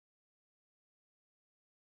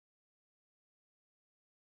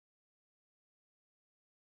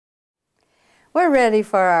We're ready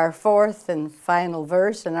for our fourth and final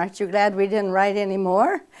verse, and aren't you glad we didn't write any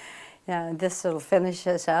more? This will finish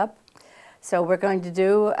us up. So we're going to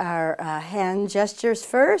do our hand gestures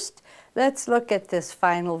first. Let's look at this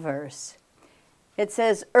final verse. It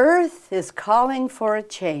says, "Earth is calling for a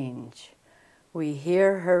change. We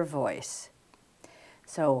hear her voice."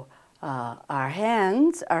 So our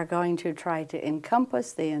hands are going to try to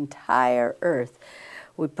encompass the entire earth.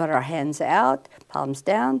 We put our hands out, palms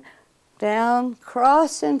down, down,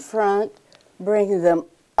 cross in front, bring them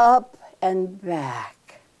up and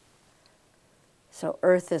back. So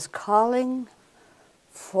earth is calling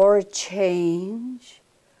for change.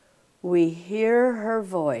 We hear her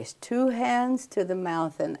voice. 2 hands to the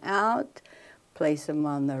mouth and out. Place them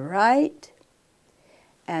on the right.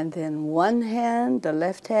 And then 1 hand, the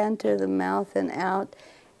left hand to the mouth and out,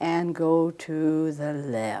 and go to the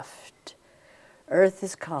left. Earth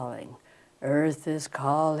is calling. Earth is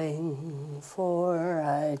calling for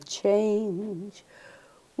a change.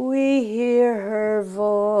 We hear her voice.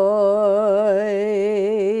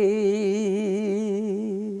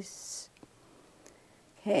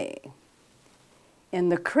 Okay. In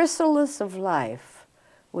the chrysalis of life,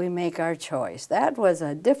 we make our choice. That was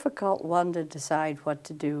a difficult one to decide what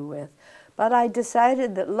to do with. But I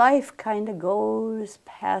decided that life kind of goes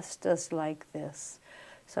past us like this.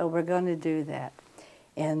 So we're going to do that.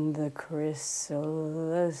 In the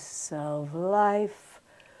chrysalis of life,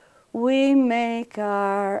 we make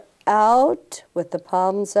our out with the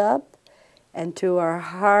palms up and to our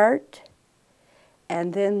heart,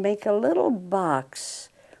 and then make a little box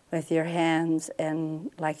with your hands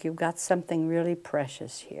and like you've got something really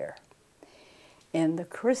precious here. In the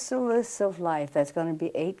chrysalis of life, that's going to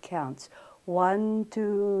be 8 counts. 1,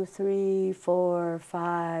 2, 3, 4,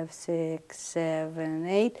 5, 6, 7,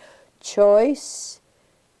 8. Choice.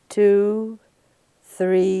 2,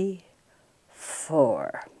 3,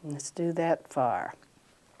 4. Let's do that far.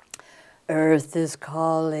 Earth is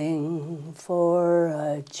calling for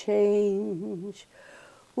a change.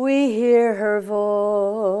 We hear her voice.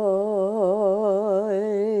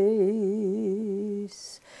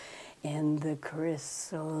 In the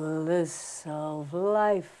chrysalis of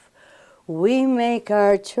life, we make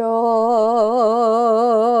our choice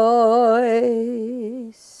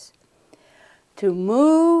to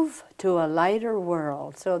move to a lighter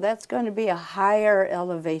world. So that's going to be a higher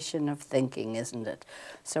elevation of thinking, isn't it?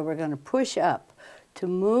 So we're going to push up to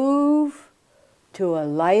move to a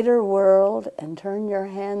lighter world, and turn your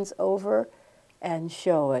hands over and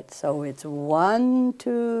show it. So it's 1,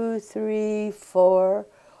 2, 3, 4.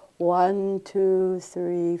 1, 2,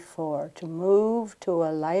 3, 4. To move to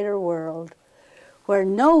a lighter world where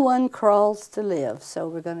no one crawls to live. So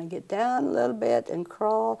we're going to get down a little bit and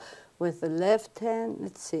crawl with the left hand.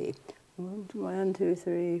 Let's see. 1, 2,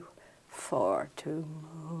 3, 4. To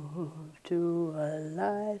move to a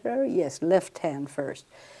lighter. Yes, left hand first.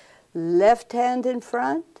 Left hand in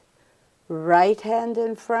front, right hand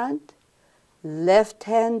in front, left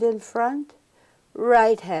hand in front,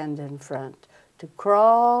 right hand in front. To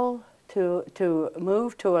crawl, to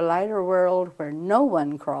move to a lighter world where no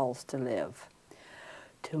one crawls to live.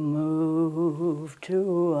 To move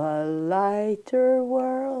to a lighter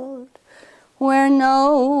world where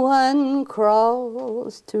no one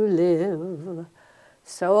crawls to live.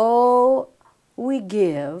 So we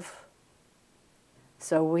give.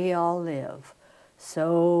 So we all live.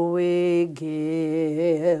 So we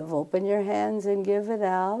give. Open your hands and give it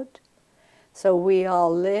out. So we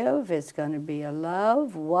all live. It's going to be a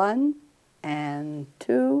love. 1 and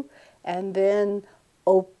 2. And then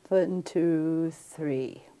open 2,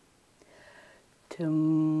 3. To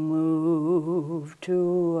move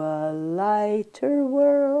to a lighter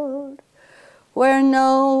world where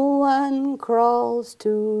no one crawls to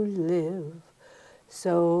live.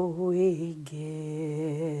 So we give.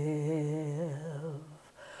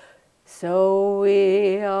 So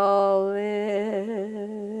we all live.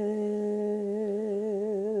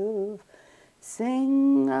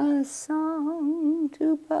 Sing a song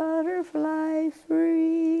to butterfly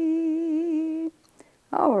free.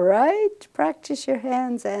 All right, practice your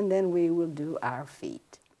hands and then we will do our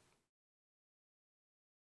feet.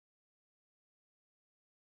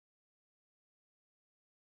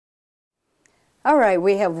 All right,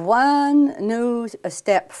 we have one new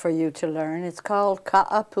step for you to learn. It's called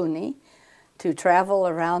Ka'apuni, to travel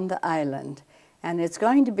around the island. And it's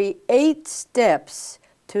going to be 8 steps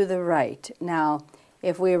to the right. Now,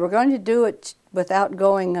 if we were going to do it without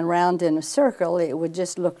going around in a circle, it would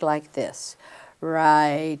just look like this.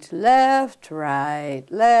 Right, left, right,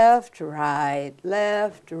 left, right,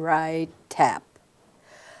 left, right, tap.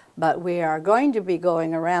 but we are going to be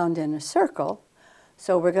going around in a circle.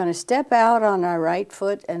 So we're going to step out on our right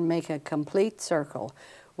foot and make a complete circle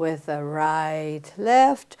with a right,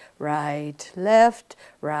 left, right, left,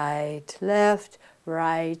 right, left,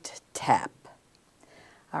 right, tap,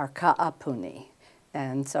 our ka'apuni.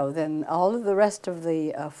 And so then all of the rest of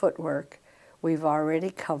the footwork we've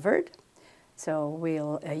already covered. So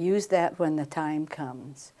we'll use that when the time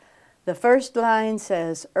comes. The first line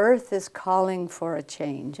says, Earth is calling for a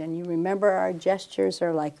change. And you remember our gestures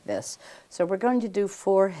are like this. So we're going to do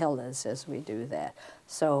 4 hellas as we do that.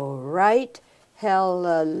 So right,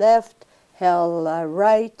 hella, left, hella,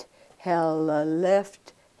 right, hella,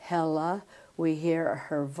 left, hella. We hear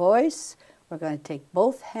her voice. We're going to take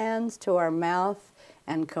both hands to our mouth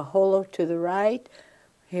and kaholo to the right.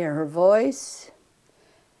 Hear her voice.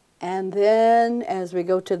 And then as we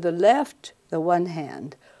go to the left, the one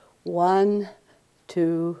hand. 1,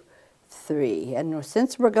 2, 3. And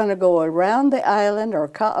since we're going to go around the island, or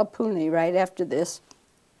ka'apuni, right after this,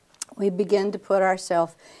 we begin to put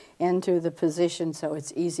ourselves into the position so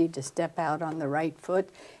it's easy to step out on the right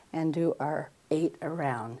foot and do our 8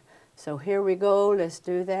 around. So here we go. Let's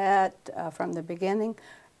do that from the beginning.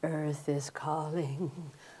 Earth is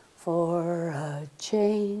calling for a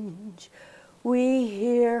change. We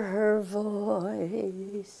hear her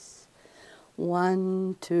voice.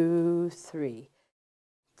 1, 2, 3.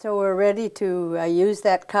 So we're ready to use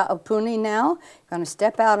that ka'apuni now. You're going to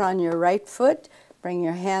step out on your right foot, bring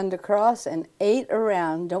your hand across, and 8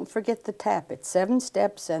 around. Don't forget the tap. It's 7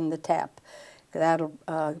 steps and the tap. That'll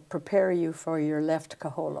prepare you for your left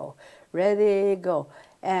kaholo. Ready, go.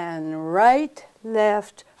 And right,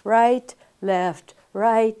 left, right, left,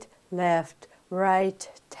 right, left, right,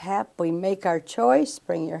 tap. We make our choice.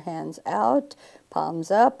 Bring your hands out,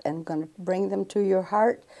 palms up, and I'm going to bring them to your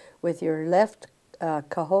heart with your left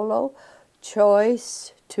kaholo.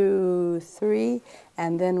 Choice, 2, 3,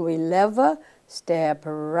 and then we leva, step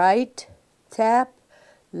right, tap,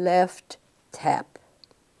 left, tap.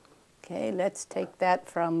 Okay, let's take that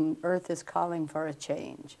from Earth is calling for a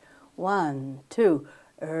change. 1, 2,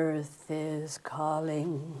 Earth is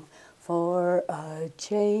calling for a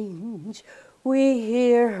change. We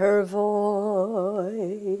hear her voice.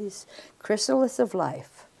 Chrysalis of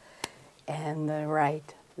life. And the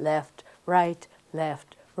right, left, right,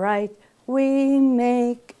 left, right. We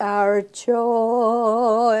make our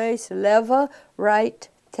choice. Leva, right,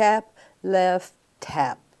 tap, left,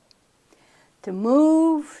 tap. To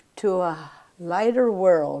move to a lighter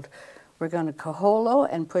world, we're going to kaholo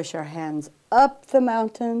and push our hands up the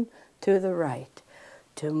mountain to the right.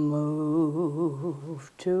 To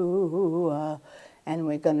move to and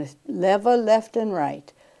we're going to leva, left and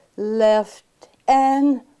right. Left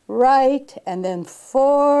and right, and then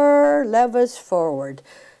 4 levas forward.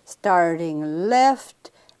 Starting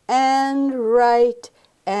left and right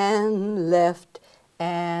and left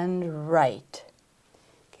and right.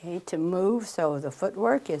 Okay, to move, so the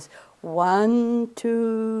footwork is 1,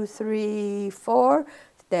 2, 3, 4.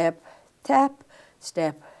 Step, tap,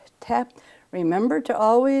 step, tap. Remember to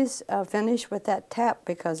always finish with that tap,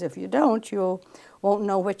 because if you don't, you won't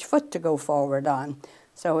know which foot to go forward on.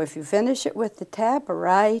 So if you finish it with the tap,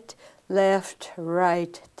 right, left,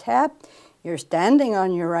 right, tap, you're standing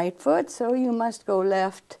on your right foot, so you must go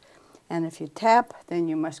left. And if you tap, then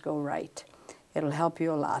you must go right. It'll help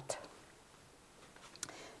you a lot.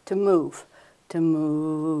 To move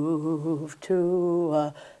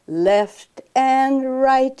to left and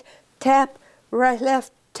right, tap, right,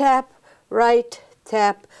 left, tap, right,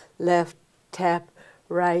 tap, left, tap,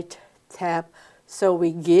 right, tap. So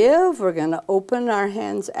we give, we're going to open our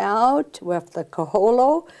hands out with the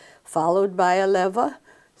kaholo, followed by a leva.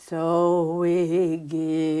 So we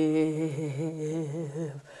give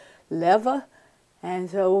leva, and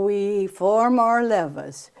so we 4 more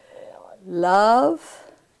levas. Love,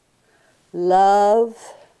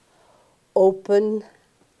 love, open,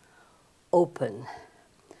 open.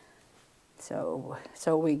 So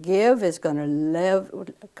we give is going to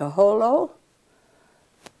kaholo,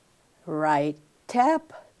 right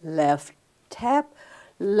tap, left tap,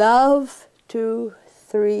 love, 2,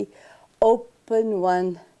 3, open,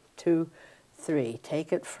 1, 2, 3.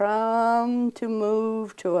 Take it from to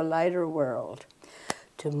move to a lighter world.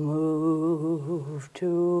 To move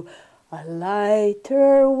to a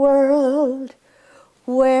lighter world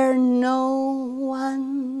where no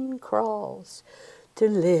one crawls to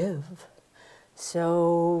live.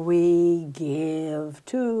 So we give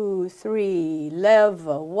 2, 3,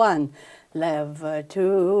 leva, 1, leva,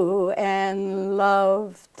 2, and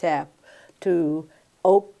love, tap, 2,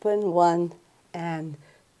 open, 1 and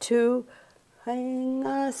 2, Sing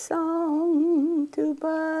a song to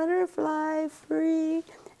butterfly free.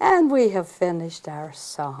 And we have finished our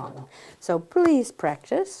song. So please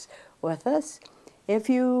practice with us. If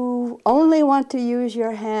you only want to use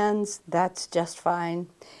your hands, that's just fine.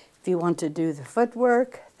 If you want to do the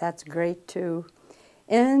footwork, that's great too.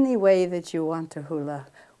 Any way that you want to hula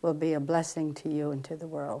will be a blessing to you and to the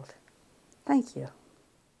world. Thank you.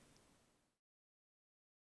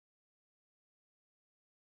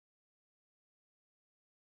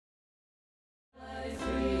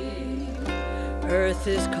 Earth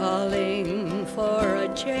is calling for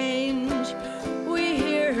a change. We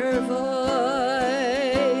hear her voice.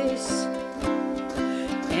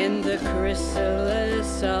 In the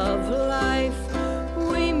chrysalis of life,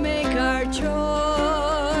 we make our choice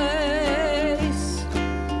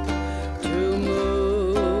to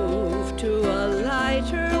move to a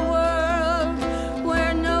lighter world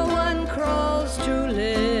where no one crawls to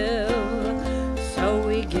live. So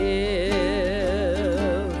we give